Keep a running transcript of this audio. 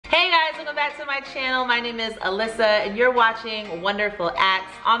back to my channel. My name is Alyssa and you're watching Wonderful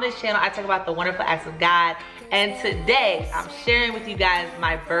Acts. On this channel, I talk about the wonderful acts of God. And today, I'm sharing with you guys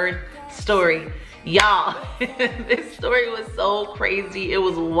my birth story. Y'all, this story was so crazy. It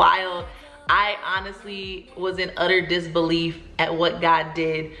was wild. I honestly was in utter disbelief at what God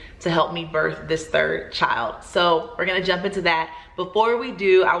did to help me birth this third child. So we're gonna jump into that. Before we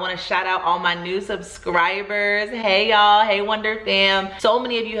do, I wanna shout out all my new subscribers. Hey y'all, hey Wonder Fam. So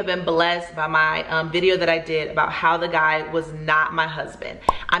many of you have been blessed by my video that I did about how the guy was not my husband.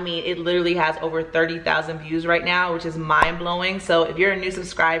 I mean, it literally has over 30,000 views right now, which is mind blowing. So if you're a new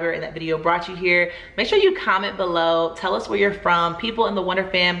subscriber and that video brought you here, make sure you comment below. Tell us where you're from. People in the Wonder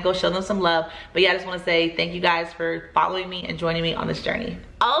Fam, go show them some love. But yeah, I just wanna say thank you guys for following me and joining me on this journey.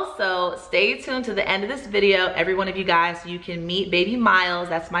 Also, stay tuned to the end of this video, every one of you guys, so you can meet baby Miles.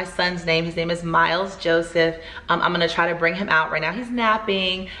 That's my son's name. His name is Miles Joseph. I'm gonna try to bring him out. Right now he's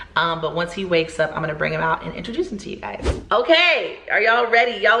napping, but once he wakes up, I'm gonna bring him out and introduce him to you guys. Okay, are y'all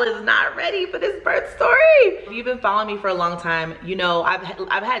ready? Y'all is not ready for this birth story. If you've been following me for a long time, you know I've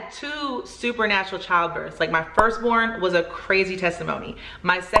had two supernatural childbirths. Like my firstborn was a crazy testimony.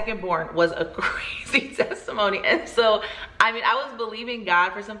 My secondborn was a crazy testimony. And so, I mean, I was believing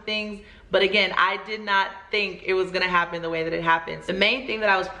God for some things, but again, I did not think it was gonna happen the way that it happened. The main thing that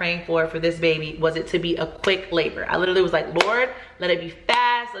I was praying for this baby was it to be a quick labor. I literally was like, Lord, let it be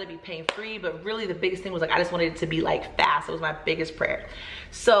fast, let it be pain-free, but really the biggest thing was like, I just wanted it to be like fast. It was my biggest prayer.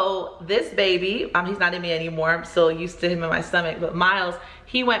 So this baby, he's not in me anymore. I'm so used to him in my stomach, but Miles,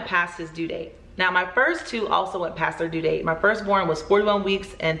 he went past his due date. Now my first two also went past their due date. My firstborn was 41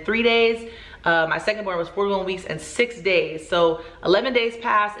 weeks and 3 days. My secondborn was 41 weeks and 6 days. So 11 days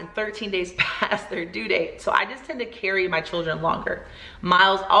passed and 13 days past their due date. So I just tend to carry my children longer.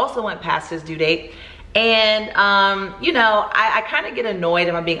 Miles also went past his due date. And, you know, I kind of get annoyed,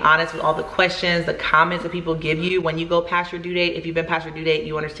 if I'm being honest, with all the questions, the comments that people give you when you go past your due date. If you've been past your due date,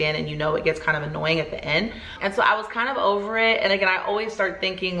 you understand and you know it gets kind of annoying at the end. And so I was kind of over it. And again, I always start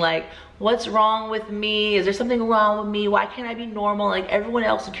thinking like, what's wrong with me? Is there something wrong with me? Why can't I be normal? Like everyone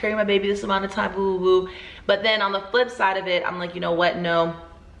else will carry my baby this amount of time, boo, boo, boo. But then on the flip side of it, I'm like, you know what? No.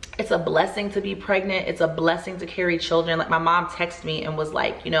 It's a blessing to be pregnant. It's a blessing to carry children. Like my mom texted me and was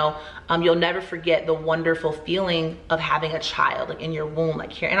like, you know, you'll never forget the wonderful feeling of having a child like in your womb,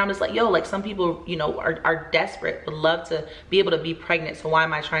 like here. And I'm just like, yo, like some people, you know, are desperate, would love to be able to be pregnant. So why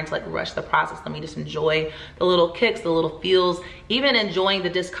am I trying to like rush the process? Let me just enjoy the little kicks, the little feels, even enjoying the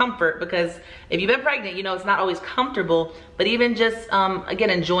discomfort, because if you've been pregnant, you know, it's not always comfortable, but even just, again,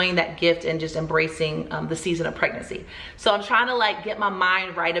 enjoying that gift and just embracing the season of pregnancy. So I'm trying to like get my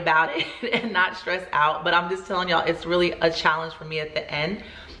mind right about it and not stress out, but I'm just telling y'all, it's really a challenge for me at the end.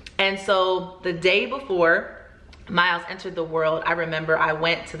 And so the day before Miles entered the world, I remember I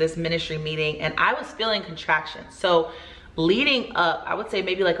went to this ministry meeting and I was feeling contractions. So leading up, I would say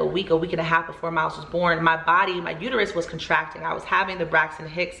maybe like a week and a half before Miles was born, my body, my uterus was contracting. I was having the Braxton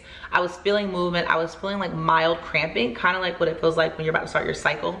Hicks. I was feeling movement. I was feeling like mild cramping, kind of like what it feels like when you're about to start your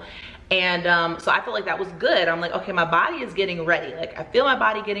cycle. And so I felt like that was good. I'm like, okay, my body is getting ready. Like I feel my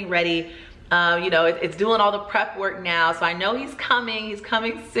body getting ready. You know, it's doing all the prep work now. So I know he's coming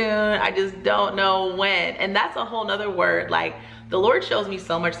soon. I just don't know when. And that's a whole nother word. Like the Lord shows me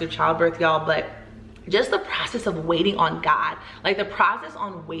so much through childbirth, y'all, but just the process of waiting on God, like the process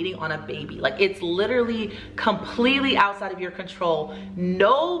on waiting on a baby, like it's literally completely outside of your control.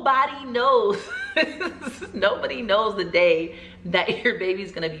 Nobody knows, nobody knows the day that your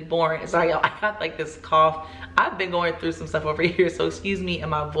baby's gonna be born. Sorry y'all, I got like this cough. I've been going through some stuff over here, so excuse me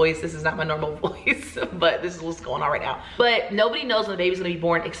and my voice. This is not my normal voice, but this is what's going on right now. But nobody knows when the baby's gonna be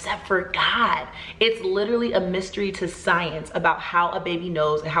born except for God. It's literally a mystery to science about how a baby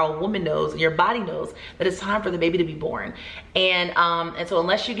knows and how a woman knows and your body knows that it's time for the baby to be born. And so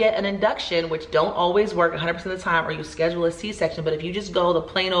unless you get an induction, which don't always work 100% of the time, or you schedule a C-section, but if you just go the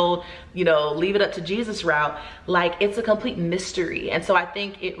plain old, you know, leave it up to Jesus route, like it's a complete mystery. And so I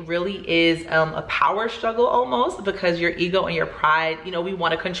think it really is a power struggle almost, because your ego and your pride, you know, we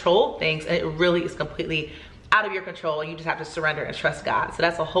want to control things, and it really is completely out of your control. You just have to surrender and trust God. So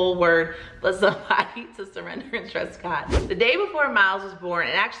that's a whole word, but somebody to surrender and trust God. The day before Miles was born,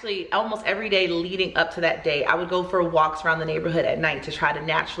 and actually almost every day leading up to that day, I would go for walks around the neighborhood at night to try to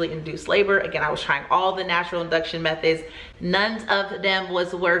naturally induce labor. Again, I was trying all the natural induction methods. None of them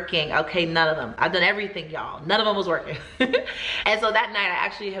was working. Okay, none of them. I've done everything, y'all. None of them was working. And so that night I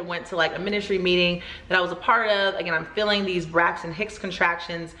actually had went to like a ministry meeting that I was a part of. Again, I'm feeling these Braxton Hicks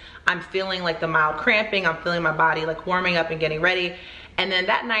contractions. I'm feeling like the mild cramping. I'm feeling my body like warming up and getting ready. And then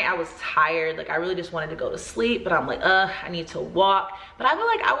that night I was tired. Like I really just wanted to go to sleep, but I'm like, I need to walk. But I feel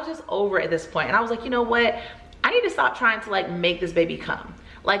like I was just over it at this point. And I was like, you know what? I need to stop trying to like make this baby come.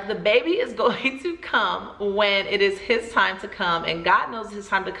 Like the baby is going to come when it is his time to come, and God knows it's his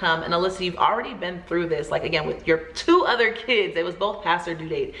time to come. And Alyssa, you've already been through this. Like again, with your 2 other kids, it was both past their due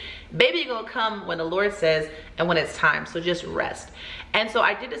date. Baby gonna come when the Lord says and when it's time, so just rest. And so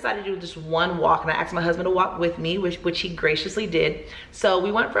I did decide to do just one walk, and I asked my husband to walk with me, which he graciously did. So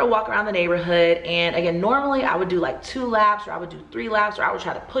we went for a walk around the neighborhood, and again, normally I would do like 2 laps, or I would do 3 laps, or I would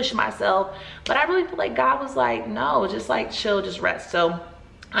try to push myself. But I really feel like God was like, no, just like chill, just rest. So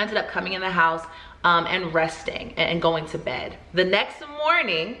I ended up coming in the house and resting and going to bed. The next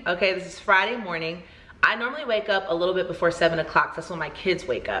morning, okay, this is Friday morning, I normally wake up a little bit before 7 o'clock. That's when my kids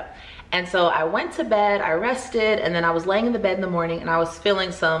wake up. And so I went to bed, I rested, and then I was laying in the bed in the morning, and I was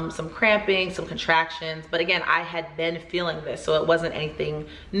feeling some cramping, some contractions. But again, I had been feeling this, so it wasn't anything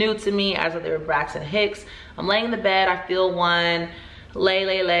new to me. As if they were Braxton Hicks. I'm laying in the bed, I feel one,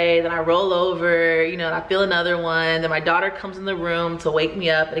 lay, then I roll over, you know, and I feel another one. Then my daughter comes in the room to wake me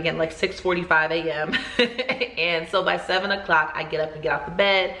up, and again, like 6:45 a.m. And so by 7 o'clock, I get up and get out the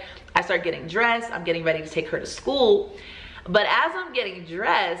bed. I start getting dressed. I'm getting ready to take her to school. But as I'm getting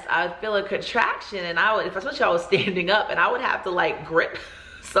dressed, I would feel a contraction, and especially I was standing up, and I would have to like grip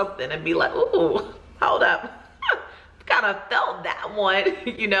something and be like, ooh, hold up. Kind of felt that one,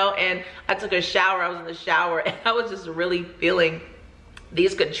 you know. And I took a shower. I was in the shower, and I was just really feeling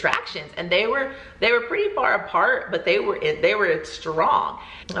these contractions, and they were pretty far apart, but they were strong.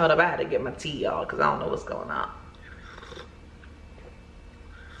 Hold up, I had to get my tea, y'all, because I don't know what's going on.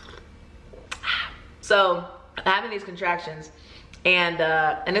 So I'm having these contractions, and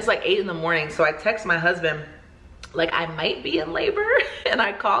it's like 8 in the morning. So I text my husband, like I might be in labor, and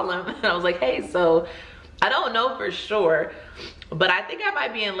I call him, and I was like, hey, so I don't know for sure, but I think I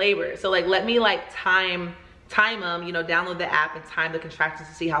might be in labor. So like, let me like time them, you know, download the app and time the contractions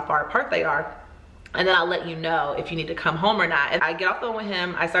to see how far apart they are. And then I'll let you know if you need to come home or not. And I get off the phone with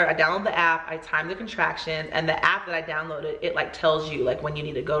him, I download the app, I time the contractions, and the app that I downloaded, it like tells you like when you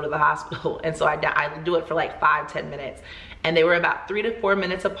need to go to the hospital. And so I do it for like 5-10 minutes. And they were about 3 to 4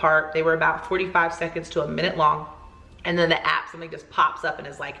 minutes apart. They were about 45 seconds to a minute long. And then the app, something just pops up and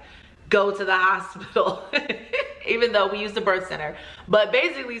is like, go to the hospital. Even though we use the birth center, but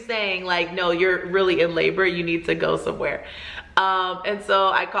basically saying like, no, you're really in labor, you need to go somewhere. And so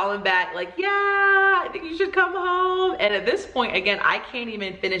I call him back like, yeah, I think you should come home. And at this point, again, I can't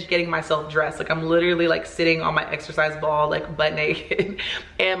even finish getting myself dressed. Like I'm literally like sitting on my exercise ball, like butt naked.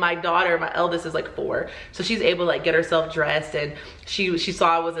 And my daughter, my eldest, is like 4. So she's able to like get herself dressed, and she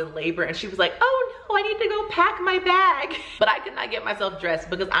saw I was in labor, and she was like, oh no, I need to go pack my bag. But I could not get myself dressed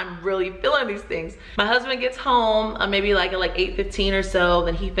because I'm really feeling these things. My husband gets home maybe like at like 8:15 or so.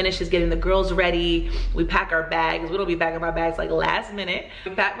 Then he finishes getting the girls ready. We pack our bags. We don't be packing my bags like last minute.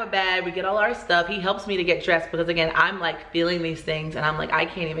 We pack my bag, we get all our stuff. He helps me to get dressed because again, I'm like feeling these things, and I'm like, I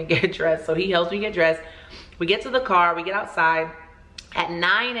can't even get dressed. So he helps me get dressed. We get to the car, we get outside. At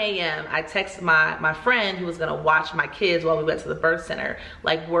 9 a.m. I text my friend who was gonna watch my kids while we went to the birth center,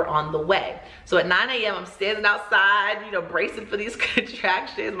 like we're on the way. So at 9 a.m. I'm standing outside, you know, bracing for these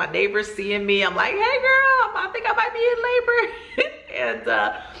contractions. My neighbor's seeing me. I'm like, hey girl, I think I might be in labor.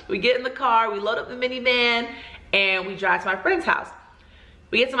 And we get in the car, we load up the minivan, and we drive to my friend's house.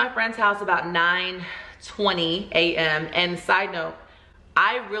 We get to my friend's house about 9:20 a.m. And side note,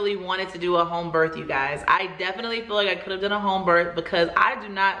 I really wanted to do a home birth, you guys. I definitely feel like I could have done a home birth because I do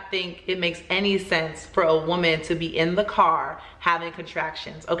not think it makes any sense for a woman to be in the car having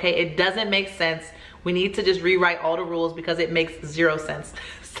contractions, okay? It doesn't make sense. We need to just rewrite all the rules because it makes 0 sense.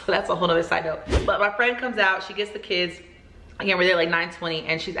 So that's a whole other side note. But my friend comes out, she gets the kids. Again, we're there like 9:20,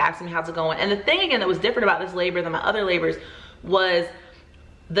 and she's asking me how's it going. And the thing again that was different about this labor than my other labors was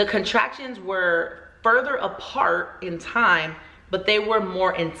the contractions were further apart in time, but they were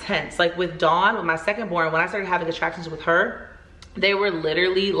more intense. Like with Dawn, with my second born, when I started having contractions with her, they were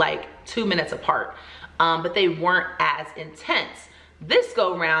literally like 2 minutes apart, but they weren't as intense. This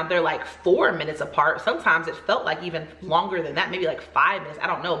go round, they're like 4 minutes apart. Sometimes it felt like even longer than that, maybe like 5 minutes, I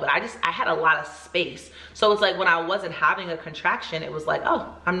don't know, but I had a lot of space. So it's like when I wasn't having a contraction, it was like,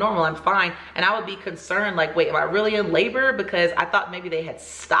 oh, I'm normal, I'm fine. And I would be concerned like, wait, am I really in labor? Because I thought maybe they had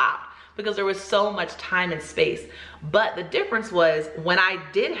stopped, because there was so much time and space. But the difference was when I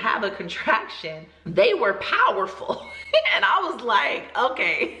did have a contraction, they were powerful. And I was like,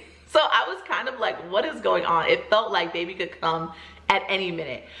 okay. So I was kind of like, what is going on? It felt like baby could come at any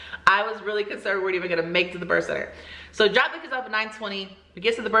minute. I was really concerned we weren't even gonna make it to the birth center. So drop the kids off at 9:20. We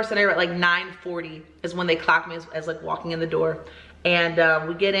get to the birth center at like 9:40 is when they clocked me as like walking in the door. And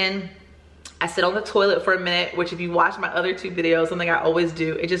we get in. I sit on the toilet for a minute, which if you watch my other 2 videos, something I always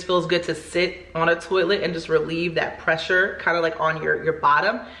do, it just feels good to sit on a toilet and just relieve that pressure kind of like on your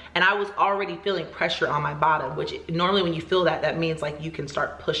bottom. And I was already feeling pressure on my bottom, which normally when you feel that, that means like you can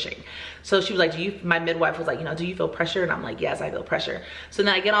start pushing. So she was like, my midwife was like, you know, do you feel pressure? And I'm like, yes, I feel pressure. So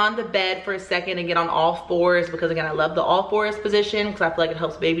then I get on the bed for a second and get on all fours, because again, I love the all fours position because I feel like it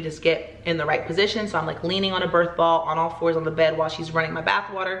helps baby just get in the right position. So I'm like leaning on a birth ball on all fours on the bed while she's running my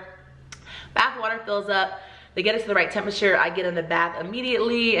bath water. Bath water fills up, they get it to the right temperature, I get in the bath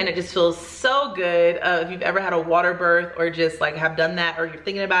immediately, and it just feels so good. If you've ever had a water birth or just like have done that, or you're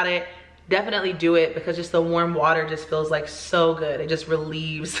thinking about it, definitely do it, because just the warm water just feels like so good. It just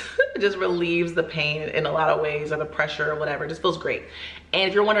relieves, it just relieves the pain in a lot of ways, or the pressure or whatever. It just feels great. And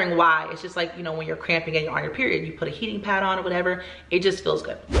if you're wondering why, it's just like, you know, when you're cramping and you're on your period, you put a heating pad on or whatever, it just feels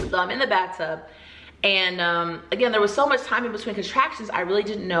good. So I'm in the bathtub. And again, there was so much time in between contractions, I really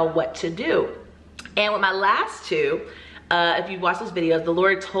didn't know what to do. And with my last 2, if you've watched those videos, the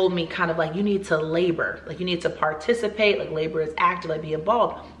Lord told me kind of like, you need to labor, like you need to participate, like labor is active, like be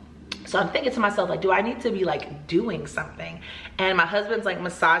involved. So I'm thinking to myself, like, do I need to be like doing something? And my husband's like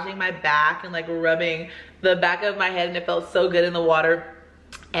massaging my back and like rubbing the back of my head, and it felt so good in the water.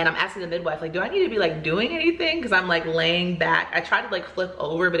 And I'm asking the midwife, like, do I need to be like doing anything? Because I'm like laying back. I tried to like flip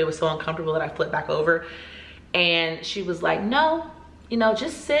over, but it was so uncomfortable that I flipped back over. And she was like, no, you know,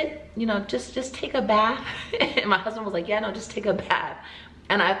 just sit, you know, just take a bath. And my husband was like, yeah, no, just take a bath.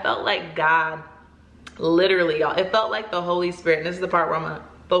 And I felt like God, literally, y'all, it felt like the Holy Spirit, and this is the part where I'm gonna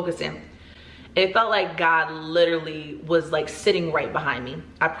focus in. It felt like God literally was like sitting right behind me.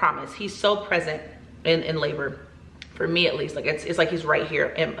 I promise. He's so present in labor. For me at least, like it's like he's right here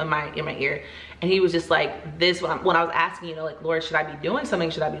in my ear. And he was just like this, when I was asking, you know, like, Lord, should I be doing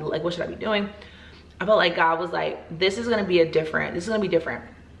something? Should I be like, what should I be doing? I felt like God was like, this is gonna be different. It's not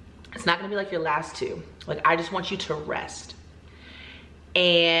gonna be like your last 2. Like, I just want you to rest.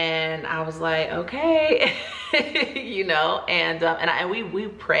 And I was like, okay. You know, and we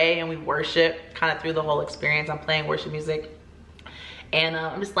pray and we worship kind of through the whole experience. I'm playing worship music, and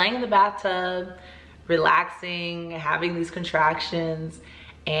I'm just laying in the bathtub, relaxing, having these contractions.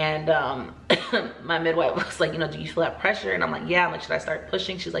 And my midwife was like, you know, do you feel that pressure? And I'm like, yeah. I'm like, should I start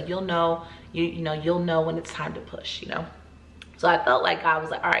pushing? She's like, you'll know, you'll know when it's time to push, you know? So I felt like God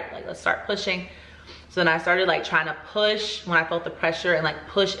was like, all right, like, let's start pushing. So then I started like trying to push when I felt the pressure, and like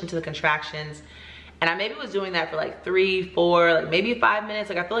push into the contractions. And I maybe was doing that for like 3, 4, like maybe 5 minutes.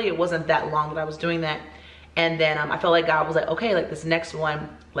 Like, I feel like it wasn't that long that I was doing that. And then I felt like God was like, okay, like this next one,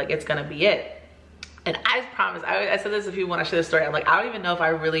 like it's gonna be it. And I promise, I said this a few when I shared the story. I'm like, I don't even know if I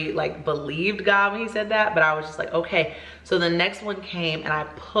really like believed God when he said that, but I was just like, okay. So the next one came and I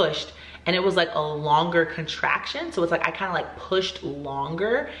pushed, and it was like a longer contraction. So it's like I kind of like pushed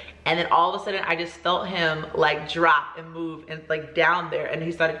longer, and then all of a sudden I just felt him like drop and move and like down there, and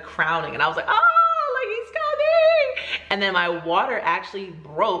he started crowning, and I was like, oh, like he's coming. And then my water actually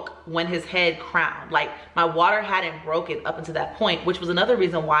broke when his head crowned. Like, my water hadn't broken up until that point, which was another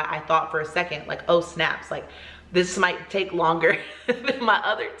reason why I thought for a second, like, oh snaps, like this might take longer than my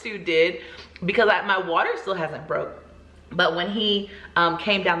other 2 did, because my water still hasn't broke. But when he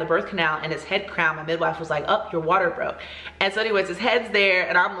came down the birth canal and his head crowned, my midwife was like, oh, your water broke. And so anyways, his head's there,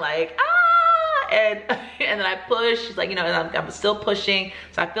 and I'm like, ah, and then I push. She's like, you know, and I'm still pushing.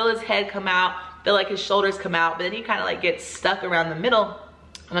 So I feel his head come out, feel like his shoulders come out, but then he kind of like gets stuck around the middle.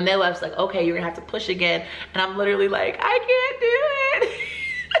 And my midwife's like, okay, you're gonna have to push again. And I'm literally like, I can't do it.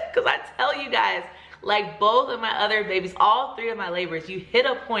 Because I tell you guys, like both of my other babies, all 3 of my labors, you hit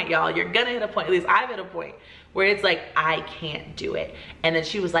a point, y'all. You're gonna hit a point, at least I've hit a point, where it's like, I can't do it. And then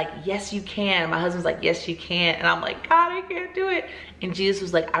she was like, yes, you can. My husband's like, yes, you can. And I'm like, God, I can't do it. And Jesus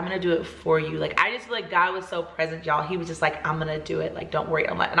was like, I'm gonna do it for you. Like, I just feel like God was so present, y'all. He was just like, I'm gonna do it. Like, don't worry.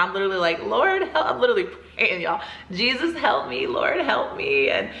 I'm like, and I'm literally like, Lord, help. I'm literally praying, y'all. Jesus, help me. Lord, help me.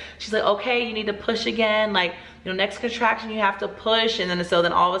 And she's like, okay, you need to push again. Like, you know, next contraction, you have to push. And then, so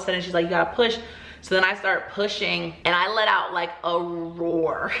then all of a sudden she's like, you gotta push. So then I start pushing, and I let out like a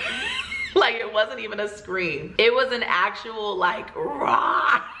roar. Like, it wasn't even a scream. It was an actual like roar.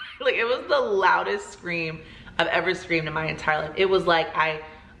 Like, it was the loudest scream I've ever screamed in my entire life. It was like I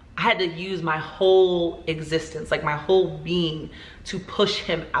had to use my whole existence, like my whole being, to push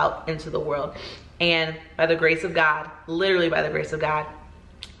him out into the world. And by the grace of God, literally by the grace of God,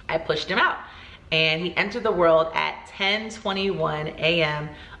 I pushed him out. And he entered the world at 10:21 a.m.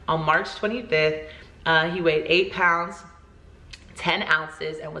 on March 25th. He weighed 8 pounds, 10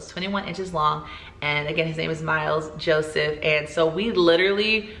 ounces, and was 21 inches long. And again, his name is Miles Joseph. And so we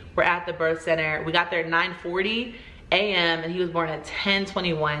literally were at the birth center. We got there at 9:40, a.m. and he was born at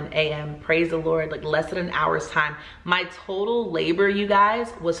 10:21 a.m. Praise the Lord, like less than an hour's time. My total labor, you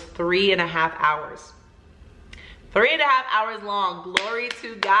guys, was 3.5 hours. 3.5 hours long. Glory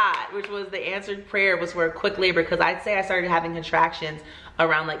to God, which was the answered prayer, was for a quick labor, because I'd say I started having contractions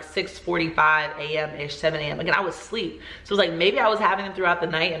around like 6:45 a.m. ish, 7 a.m. Again, I was asleep. So it was like maybe I was having them throughout the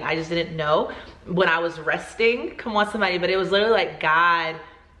night and I just didn't know when I was resting. Come on, somebody. But it was literally like God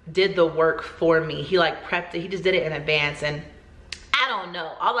did the work for me. He like prepped it. He just did it in advance. And I don't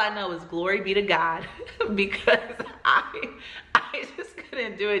know. All I know is glory be to God, because I just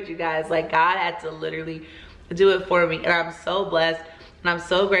couldn't do it, you guys. Like God had to literally do it for me, and I'm so blessed and I'm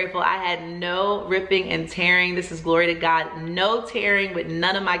so grateful. I had no ripping and tearing. This is glory to God. No tearing with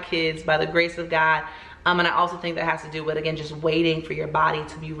none of my kids, by the grace of God. And I also think that has to do with, again, just waiting for your body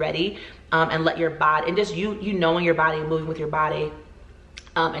to be ready, and let your body, and just you knowing your body and moving with your body,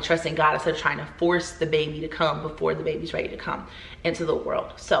 and trusting God instead of trying to force the baby to come before the baby's ready to come into the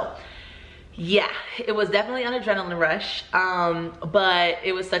world. So yeah, it was definitely an adrenaline rush, but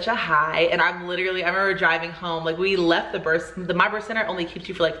it was such a high. And I remember driving home, like we left my birth center only keeps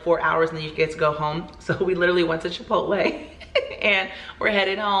you for like 4 hours and then you get to go home. So we literally went to Chipotle and we're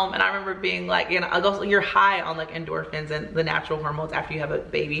headed home. And I remember being like, you know, you're high on like endorphins and the natural hormones after you have a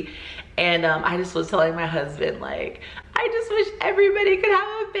baby. And I just was telling my husband, like, I just wish everybody could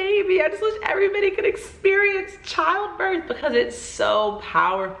have a baby. I just wish everybody could experience childbirth, because it's so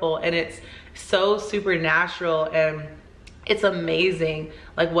powerful and it's so supernatural, and it's amazing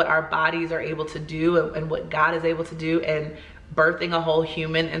like what our bodies are able to do, and what God is able to do, and birthing a whole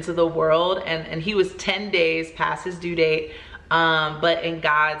human into the world. And he was 10 days past his due date, but in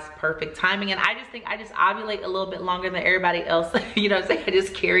God's perfect timing. And I just think I just ovulate a little bit longer than everybody else. You know what I'm saying? I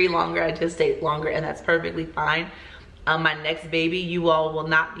just carry longer, I just stay longer, and that's perfectly fine. My next baby, you all will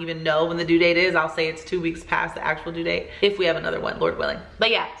not even know when the due date is. I'll say it's 2 weeks past the actual due date, if we have another one, Lord willing. But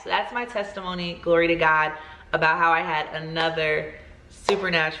yeah, so that's my testimony, glory to God, about how I had another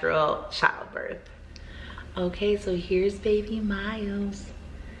supernatural childbirth. Okay, so here's baby Miles.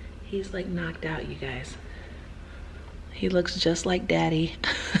 He's like knocked out, you guys. He looks just like daddy.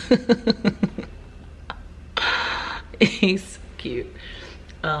 He's cute.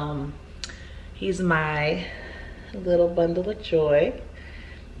 He's my little bundle of joy.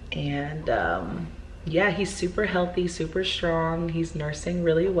 And yeah, he's super healthy, super strong. He's nursing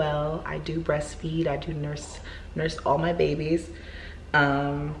really well. I do breastfeed. I do nurse all my babies.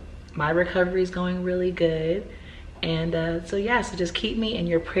 My recovery is going really good. And so yeah, so just keep me in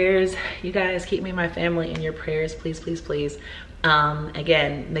your prayers, you guys. Keep me and my family in your prayers, please, please, please.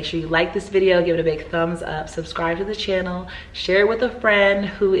 Again, make sure you like this video, give it a big thumbs up, subscribe to the channel, share it with a friend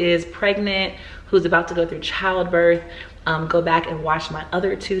who is pregnant, who's about to go through childbirth. Go back and watch my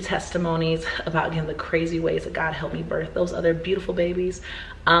other 2 testimonies about, again, the crazy ways that God helped me birth those other beautiful babies.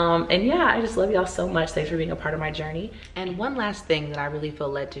 And yeah, I just love y'all so much. Thanks for being a part of my journey. And one last thing that I really feel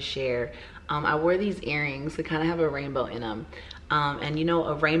led to share. I wore these earrings that kind of have a rainbow in them. And you know,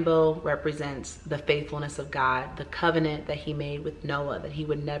 a rainbow represents the faithfulness of God, the covenant that he made with Noah, that he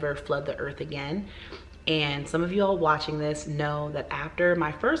would never flood the earth again. And some of you all watching this know that after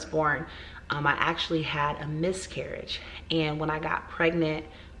my firstborn, I actually had a miscarriage. And when I got pregnant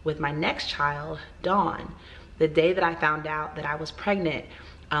with my next child, Dawn, the day that I found out that I was pregnant,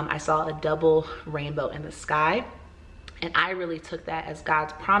 I saw a double rainbow in the sky. And I really took that as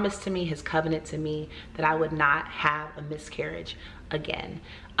God's promise to me, his covenant to me, that I would not have a miscarriage again.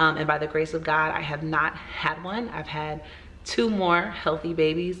 And by the grace of God, I have not had one. I've had 2 more healthy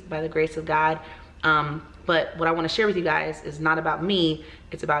babies by the grace of God. But what I want to share with you guys is not about me,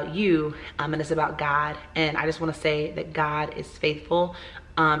 it's about you, and it's about God. And I just want to say that God is faithful.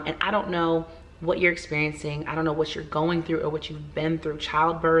 And I don't know what you're experiencing. I don't know what you're going through or what you've been through.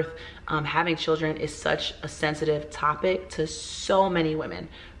 Childbirth, having children is such a sensitive topic to so many women.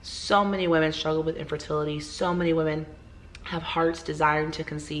 So many women struggle with infertility. So many women have hearts desiring to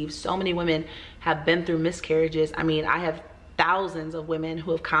conceive. So many women have been through miscarriages. I mean, I have thousands of women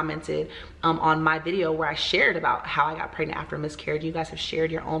who have commented on my video where I shared about how I got pregnant after a miscarriage. You guys have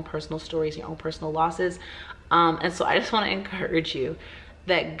shared your own personal stories, your own personal losses. And so I just want to encourage you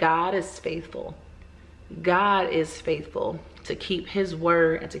that God is faithful. God is faithful to keep his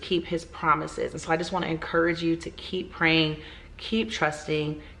word and to keep his promises. And so I just want to encourage you to keep praying, keep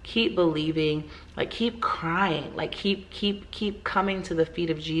trusting, keep believing, like keep crying, like keep coming to the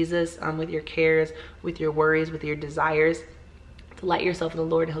feet of Jesus with your cares, with your worries, with your desires. Delight yourself in the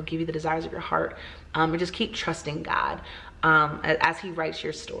Lord and he'll give you the desires of your heart. And just keep trusting God as he writes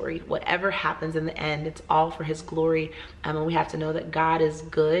your story. Whatever happens in the end, it's all for his glory. And we have to know that God is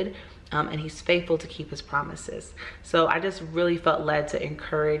good and he's faithful to keep his promises. So I just really felt led to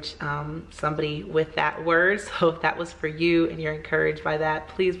encourage somebody with that word. So if that was for you and you're encouraged by that,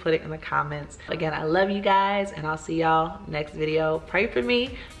 please put it in the comments. Again, I love you guys, and I'll see y'all next video. Pray for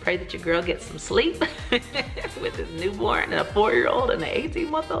me. Pray that your girl gets some sleep with this newborn and a 4-year-old and an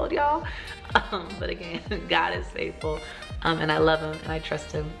 18-month-old, y'all. But again, God is faithful, and I love him and I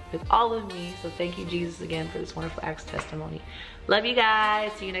trust him with all of me. So thank you, Jesus, again for this Wonderful Acts testimony. Love you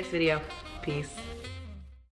guys. See you next video. Peace.